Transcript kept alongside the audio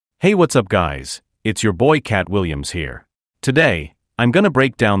Hey, what's up guys? It's your boy Katt Williams here. Today, I'm gonna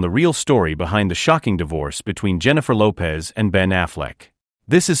break down the real story behind the shocking divorce between Jennifer Lopez and Ben Affleck.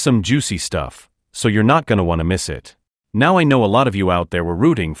 This is some juicy stuff, so you're not gonna wanna miss it. Now I know a lot of you out there were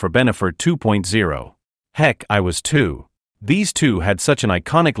rooting for Bennifer 2.0. Heck, I was too. These two had such an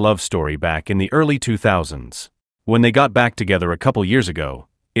iconic love story back in the early 2000s. When they got back together a couple years ago,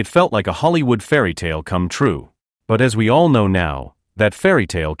 it felt like a Hollywood fairy tale come true. But as we all know now, that fairy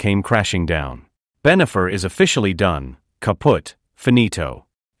tale came crashing down. Bennifer is officially done, kaput, finito.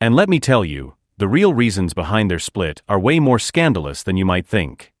 And let me tell you, the real reasons behind their split are way more scandalous than you might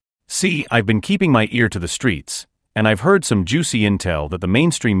think. See, I've been keeping my ear to the streets, and I've heard some juicy intel that the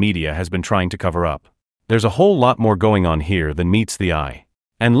mainstream media has been trying to cover up. There's a whole lot more going on here than meets the eye.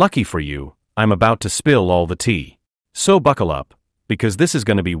 And lucky for you, I'm about to spill all the tea. So buckle up, because this is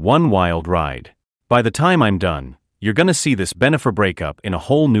gonna be one wild ride. By the time I'm done, you're gonna see this Bennifer breakup in a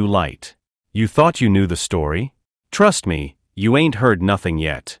whole new light. You thought you knew the story? Trust me, you ain't heard nothing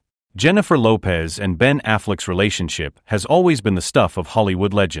yet. Jennifer Lopez and Ben Affleck's relationship has always been the stuff of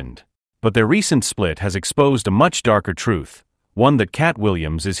Hollywood legend. But their recent split has exposed a much darker truth, one that Katt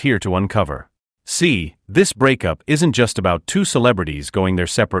Williams is here to uncover. See, this breakup isn't just about two celebrities going their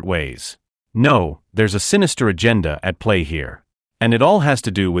separate ways. No, there's a sinister agenda at play here. And it all has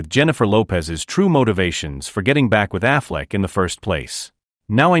to do with Jennifer Lopez's true motivations for getting back with Affleck in the first place.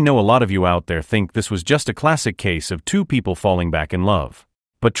 Now I know a lot of you out there think this was just a classic case of two people falling back in love.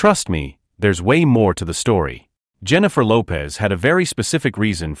 But trust me, there's way more to the story. Jennifer Lopez had a very specific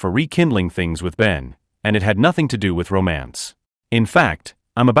reason for rekindling things with Ben, and it had nothing to do with romance. In fact,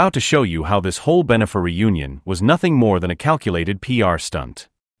 I'm about to show you how this whole Bennifer reunion was nothing more than a calculated PR stunt.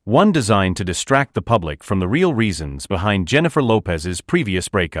 One designed to distract the public from the real reasons behind Jennifer Lopez's previous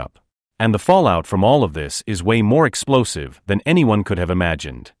breakup. And the fallout from all of this is way more explosive than anyone could have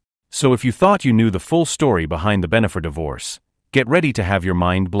imagined. So if you thought you knew the full story behind the Bennifer divorce, get ready to have your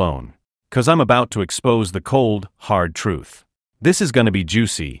mind blown. 'Cause I'm about to expose the cold, hard truth. This is gonna be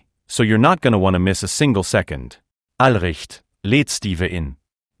juicy, so you're not gonna wanna miss a single second. Allricht, lädt Steve in.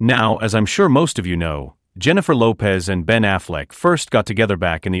 Now, as I'm sure most of you know, Jennifer Lopez and Ben Affleck first got together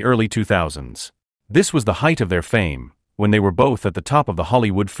back in the early 2000s. This was the height of their fame, when they were both at the top of the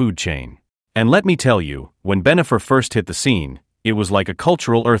Hollywood food chain. And let me tell you, when Bennifer first hit the scene, it was like a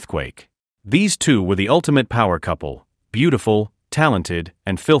cultural earthquake. These two were the ultimate power couple, beautiful, talented,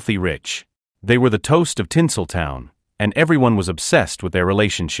 and filthy rich. They were the toast of Tinseltown, and everyone was obsessed with their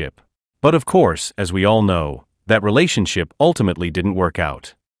relationship. But of course, as we all know, that relationship ultimately didn't work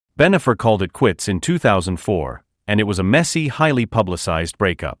out. Bennifer called it quits in 2004, and it was a messy, highly publicized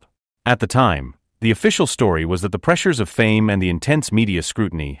breakup. At the time, the official story was that the pressures of fame and the intense media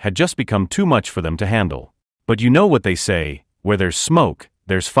scrutiny had just become too much for them to handle. But you know what they say, where there's smoke,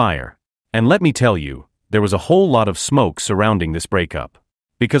 there's fire. And let me tell you, there was a whole lot of smoke surrounding this breakup.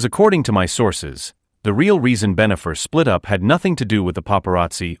 Because according to my sources, the real reason Bennifer split up had nothing to do with the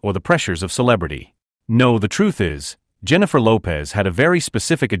paparazzi or the pressures of celebrity. No, the truth is, Jennifer Lopez had a very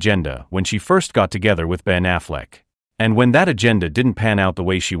specific agenda when she first got together with Ben Affleck. And when that agenda didn't pan out the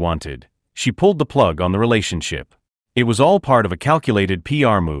way she wanted, she pulled the plug on the relationship. It was all part of a calculated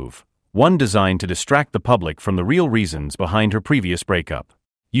PR move, one designed to distract the public from the real reasons behind her previous breakup.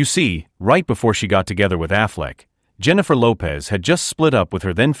 You see, right before she got together with Affleck, Jennifer Lopez had just split up with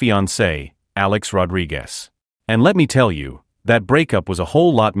her then-fiancé, Alex Rodriguez. And let me tell you, that breakup was a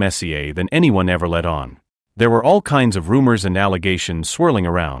whole lot messier than anyone ever let on. There were all kinds of rumors and allegations swirling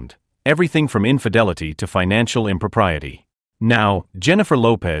around, everything from infidelity to financial impropriety. Now, Jennifer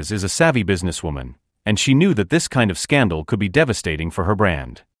Lopez is a savvy businesswoman, and she knew that this kind of scandal could be devastating for her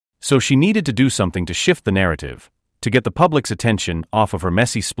brand. So she needed to do something to shift the narrative, to get the public's attention off of her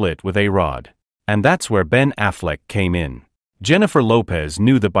messy split with A-Rod. And that's where Ben Affleck came in. Jennifer Lopez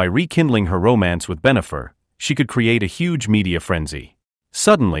knew that by rekindling her romance with Bennifer, she could create a huge media frenzy.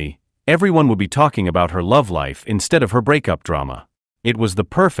 Suddenly, everyone would be talking about her love life instead of her breakup drama. It was the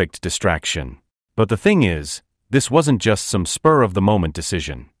perfect distraction. But the thing is, this wasn't just some spur-of-the-moment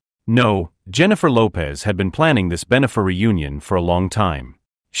decision. No, Jennifer Lopez had been planning this Bennifer reunion for a long time.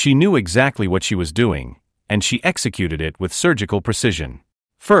 She knew exactly what she was doing, and she executed it with surgical precision.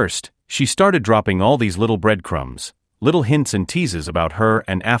 First, she started dropping all these little breadcrumbs, little hints and teases about her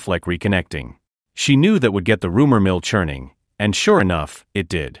and Affleck reconnecting. She knew that would get the rumor mill churning, and sure enough, it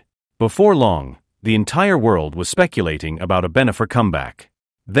did. Before long, the entire world was speculating about a Bennifer comeback.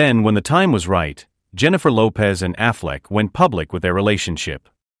 Then, when the time was right, Jennifer Lopez and Affleck went public with their relationship.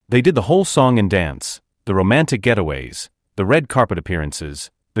 They did the whole song and dance, the romantic getaways, the red carpet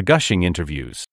appearances, the gushing interviews.